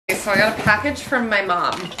so I got a package from my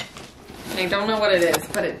mom. And I don't know what it is,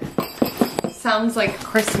 but it sounds like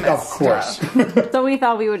Christmas. Of course. So we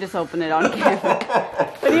thought we would just open it on camera.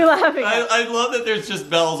 What are you laughing at? I love that there's just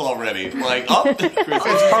bells already. Like, oh, Christmas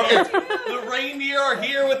is here. The reindeer are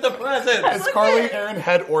here with the presents. It's Carly Erin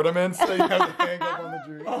head ornaments that you have to hang up on the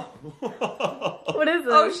tree. What is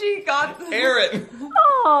this? Oh, she got Erin.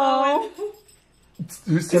 Oh.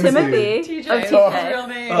 Who's Timothy. TJ. Oh, TJ. Real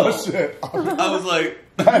name. Oh shit. I was like,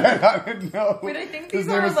 I didn't know. Wait, I think His these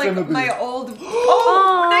name are is like Timothy. my old.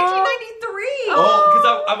 Oh, 1993. oh, because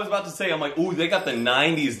I was about to say, I'm like, ooh, they got the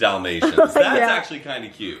 90s Dalmatians. That's Yeah. actually kind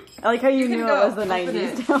of cute. I like how you knew it go. was the Open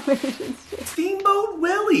 90s Dalmatians. Steamboat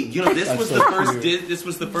Willie. You know, this was so the first. cute. This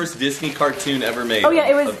was the first Disney cartoon ever made. Oh yeah,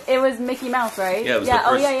 it was Mickey Mouse, right? Yeah, it was yeah. the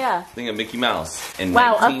first Oh yeah. thing of Mickey Mouse. In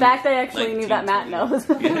Wow, a fact I actually knew that Matt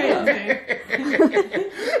 1920.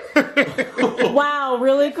 knows. Wow,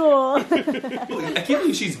 really cool. I can't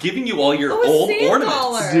believe she's giving you all your Oh, a old sand ornaments.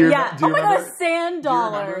 dollar. Do you, Yeah. do Oh you my remember? god, sand Do you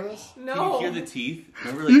remember dollar. this? Can No. you hear the teeth?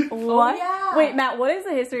 Remember, like, What? yeah. Wait, Matt, what is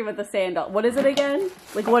the history with the sand dollar? What is it again?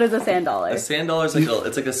 Like, what is a sand dollar? a sand dollar is like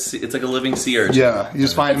it's like a living sea urchin. Yeah, you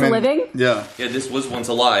just find It's them in. living? Yeah. Yeah, this was once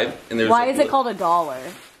alive, and there's. Why is it called a dollar?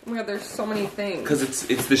 Oh my god, there's so many things. Because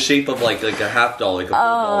it's the shape of like a half dollar, like a full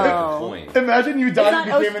dollar, like a coin. Imagine you died and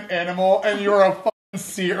not became an animal and you were a fucking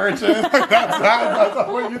sea urchin. Like, that's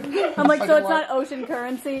what you. I'm like, so it's not ocean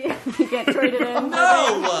currency? You can't trade it in?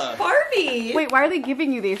 No. Barbie. Wait, why are they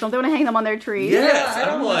giving you these? Don't they want to hang them on their tree? Yes, I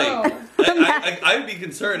don't I'm like, know. I'd be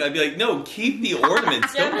concerned. I'd be like, no, keep the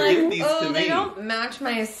ornaments. Yeah, Don't I'm give like, these oh, to they me. don't match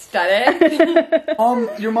my aesthetic.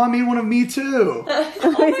 Your mom made one of me too.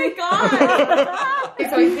 Oh my god.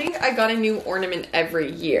 So I think I got a new ornament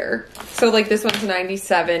every year. So like this one's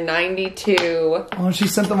 97, 92. Oh, she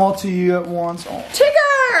sent them all to you at once. Oh.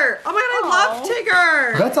 Tigger! Oh my god, I love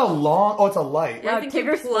Tigger! That's a long. Oh, it's a light. Yeah, I think you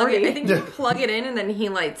plug it. I think you plug it in and then he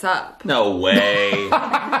lights up. No way.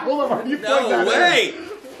 Hold on, you plug No that way.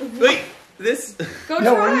 Wait, this. Go in?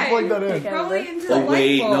 Yeah, try. where do you plug that in? Probably into the Oh light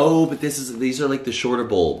wait, bulb. no, but these are like the shorter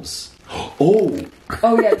bulbs. Oh.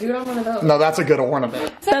 Oh yeah, do it on one of those. No, that's a good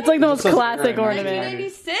ornament. That's like the most says classic Erin. ornament.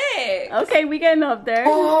 1996. Okay, we getting up there.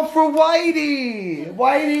 Oh, for Whitey!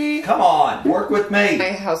 Whitey! Come on, work with me.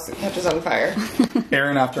 My house catches on fire.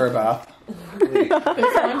 Erin after a bath.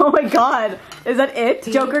 Oh my god. Is that it?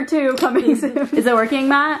 Joker 2 coming soon. Is it working,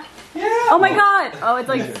 Matt? Yeah. Oh my god. Oh, it's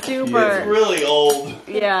like It's super. really old.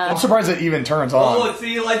 Yeah. I'm surprised it even turns Oh, on. let's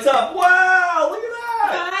see, it lights up. Wow, look at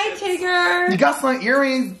that. Hi, Tigger. You got some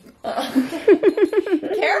earrings.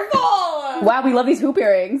 Careful. Wow, we love these hoop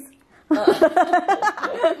earrings.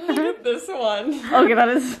 This one. Okay, that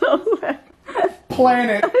is so wet.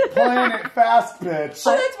 Planet fast bitch.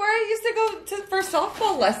 Oh, that's where I used to go to for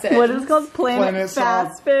softball lessons. What is it called? Planet Soft-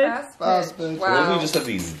 Fast Fit. Fast bitch. What if Wow. we just have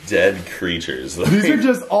these dead creatures? These are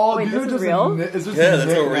just all. Wait, these this are is just real? It's just Yeah,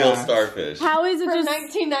 that's a real knickknacks. starfish. How is it From just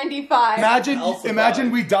 1995.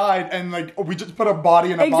 Imagine we died and like we just put a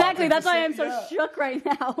body in a box. exactly? and That's just why I'm so yeah. shook right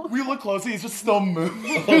now. We look closely, he's just still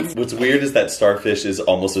moving. What's weird is that starfish is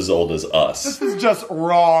almost as old as us. This is just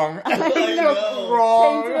wrong. It's know. just Painted it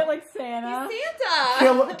wrong. like Santa.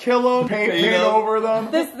 Santa. Kill them, paint over them.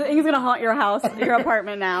 This thing's gonna haunt your house, your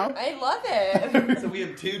apartment now. I love it. So we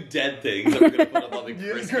have two dead things that we're gonna put up on the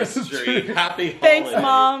Christmas Christmas tree. tree. Happy Thanks, holidays.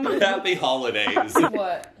 Mom. Happy holidays.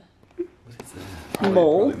 What?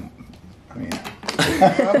 Mole. I mean,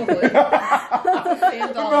 Probably.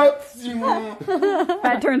 Sand dollar.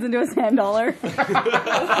 That turns into a sand dollar.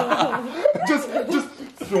 just.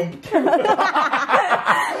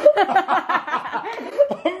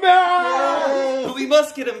 No! But we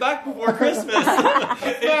must get him back before Christmas.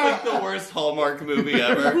 It's like the worst Hallmark movie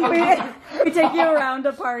ever. We take you around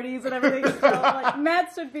to parties and everything. So like,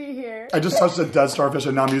 Matt should be here. I just touched a dead starfish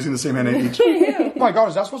and now I'm using the same hand in each. Oh my god,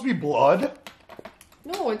 is that supposed to be blood?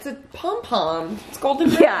 No, it's a pom-pom. It's golden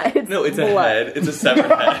Yeah, it's No, it's a blood. head. It's a severed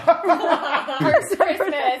head.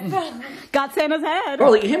 Christmas. Got Santa's head.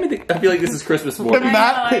 Like him. I feel like this is Christmas morning. If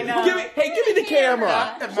Matt, I know. Give me the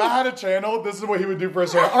camera. if Matt had a channel, this is what he would do for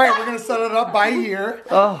his channel. Alright, we're gonna set it up by year.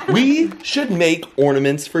 We should make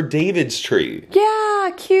ornaments for David's tree. Yeah,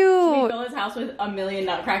 We cute. fill his house with 1,000,000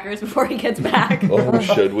 nutcrackers before he gets back. Oh,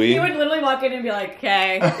 should we? He would literally walk in and be like,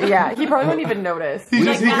 okay. Yeah, he probably wouldn't even notice. He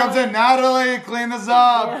comes in, Natalie, clean this up.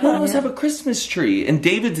 We always have a Christmas tree, and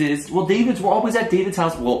David's is we're always at David's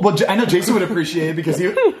house. Well, I know Jason would appreciate it because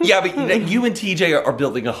he. Yeah, but you and TJ are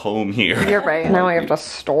building a home here. You're right. Now I have to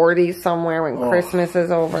store these somewhere when Christmas is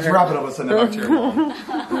over. Wrap it up and send it back to your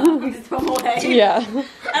mom. we just throw them away. Yeah. I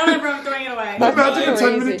don't remember I'm throwing it away. Imagine a crazy.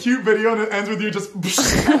 10-minute cute video and it ends with you just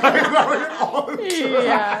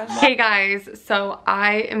Yeah. Hey guys, so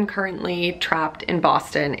I am currently trapped in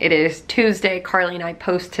Boston. It is Tuesday. Carly and I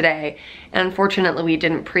post today, and unfortunately we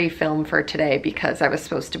didn't pre-film for today because I was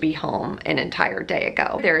supposed to be home an entire day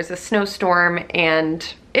ago. There is a snowstorm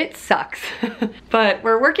and it sucks. But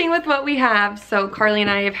we're working with what we have. So Carly and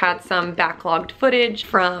I have had some backlogged footage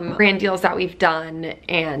from brand deals that we've done,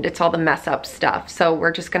 and it's all the mess up stuff. So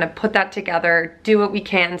we're just gonna put that together, do what we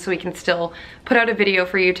can so we can still put out a video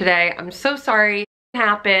for you today. I'm so sorry. It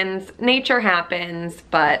happens, nature happens,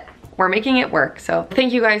 but we're making it work. So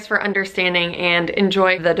thank you guys for understanding and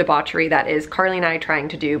enjoy the debauchery that is Carly and I trying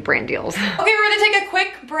to do brand deals. Okay, we're gonna take a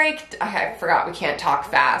quick break. I forgot we can't talk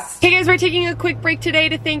fast. Hey guys, we're taking a quick break today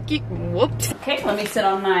to thank you. Whoops. Okay, let me sit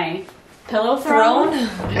on my pillow throne.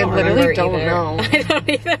 I literally don't know. I don't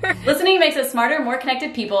either. Listening makes us smarter, more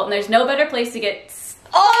connected people, and there's no better place to get.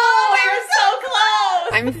 Oh, we were so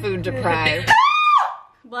close! I'm food deprived.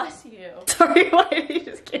 Bless you. Sorry, why did you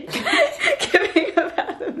just give me a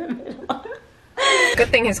bath in the middle? Good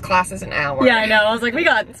thing his class is an hour. Yeah, I know. I was like, we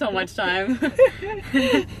got so much time.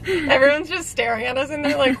 Everyone's just staring at us and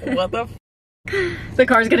they're like, what the f? The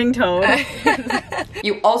car's getting towed.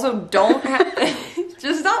 You also don't have to,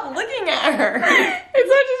 just stop looking at her. It's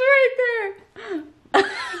not just right there.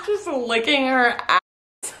 Just licking her ass.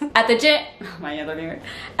 At the gym. Oh, my other finger.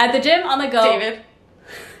 At the gym on the go. David.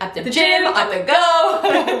 At the gym on the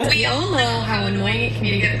go. We all know how annoying it can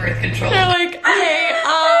be to get birth control. They're like, hey,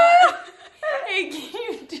 hey,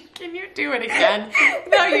 can you do it again?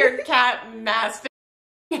 No, your cat masked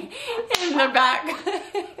in the back.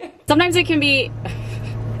 Sometimes it can be.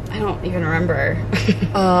 I don't even remember.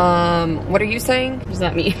 What are you saying? What does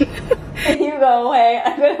that mean? You go away.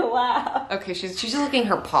 I'm gonna laugh. Okay, she's just licking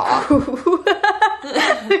her paw.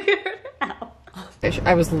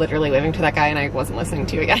 I was literally waving to that guy and I wasn't listening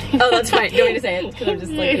to you again. Oh, that's fine. You want me to say it? Because I'm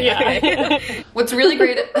just like, yeah. What's really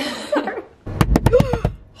great.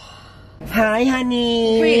 Hi,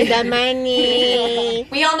 honey. The money.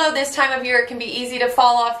 We all know this time of year it can be easy to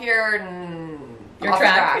fall off your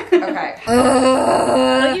track. Okay.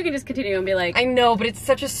 Like you can just continue and be like, I know, but it's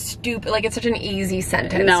such a stupid, like it's such an easy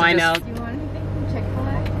sentence. No, I know. You want anything from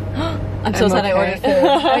Chick-fil-A? I'm so sad I ordered food.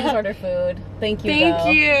 I just ordered food. Thank you.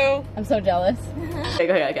 Thank you. I'm so jealous.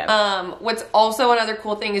 Okay. What's also another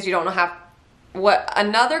cool thing is you don't know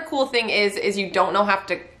another cool thing is you don't know have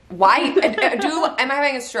to, am I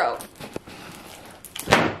having a stroke?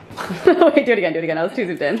 Wait, do it again. I was too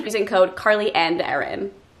zoomed in. Using code Carly and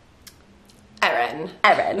Erin. Erin.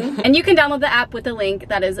 And you can download the app with the link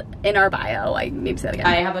that is in our bio. I need to say that again.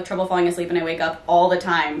 I have a trouble falling asleep and I wake up all the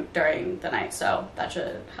time during the night, so that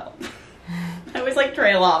should help. I always like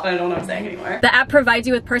trail off and I don't know what I'm saying anymore. The app provides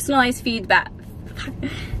you with personalized feedback.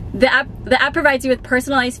 The app provides you with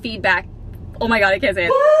personalized feedback. Oh my god, I can't say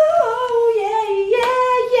it. Oh,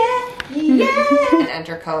 yeah. And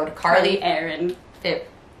enter code Carly Erin.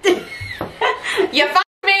 You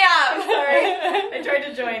fucked me up! Sorry. I tried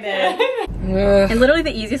to join in. In literally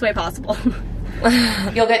the easiest way possible.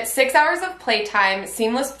 You'll get 6 hours of playtime,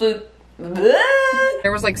 seamless blue.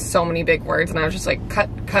 There was like so many big words and I was just like, cut.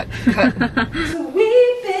 I'm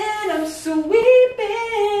sweeping.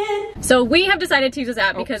 So we have decided to use this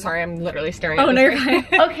app because... Sorry, I'm literally staring at Oh, no, this you're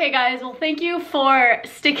fine. Okay, guys, well, thank you for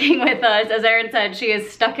sticking with us. As Erin said, she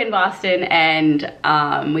is stuck in Boston, and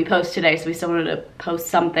we post today, so we still wanted to post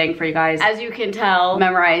something for you guys. As you can tell,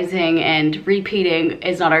 memorizing and repeating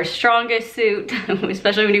is not our strongest suit,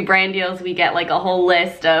 especially when we do brand deals. We get like a whole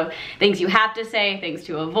list of things you have to say, things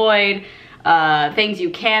to avoid, things you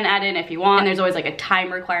can add in if you want, and there's always like a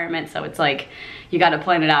time requirement, so it's like you got to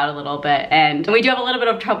plan it out a little bit, and we do have a little bit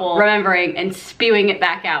of trouble remembering and spewing it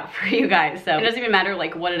back out for you guys. So it doesn't even matter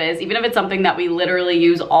like what it is, even if it's something that we literally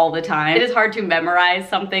use all the time. It is hard to memorize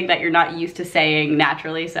something that you're not used to saying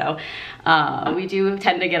naturally, so we do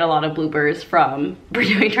tend to get a lot of bloopers from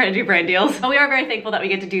trying to do brand deals. But we are very thankful that we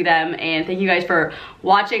get to do them, and thank you guys for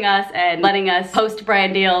watching us and letting us post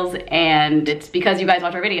brand deals, and it's because you guys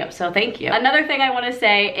watch our videos, so thank you. Another thing I want to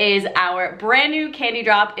say is our brand new candy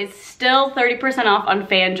drop is still 30% off on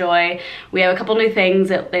Fanjoy. We have a couple new things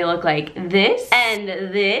that they look like this, and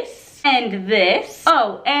this, and this.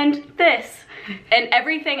 Oh, and this. And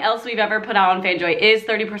everything else we've ever put out on Fanjoy is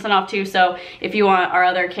 30% off too, so if you want our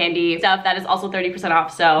other candy stuff, that is also 30%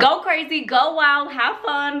 off. So go crazy, go wild, have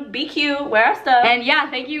fun, be cute, wear our stuff. And yeah,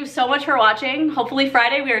 thank you so much for watching. Hopefully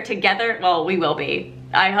Friday we are together. Well, we will be.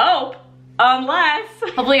 I hope. Unless,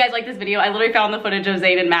 hopefully you guys like this video. I literally found the footage of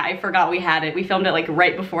Zayn and Matt. I forgot we had it. We filmed it like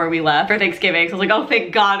right before we left for Thanksgiving. So I was like, oh,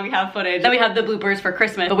 thank God we have footage. Then we have the bloopers for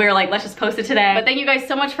Christmas. But we were like, let's just post it today. But thank you guys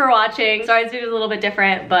so much for watching. Sorry this video was a little bit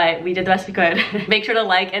different, but we did the best we could. Make sure to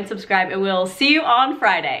like and subscribe, and we'll see you on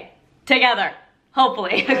Friday. Together.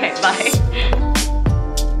 Hopefully. Okay, bye.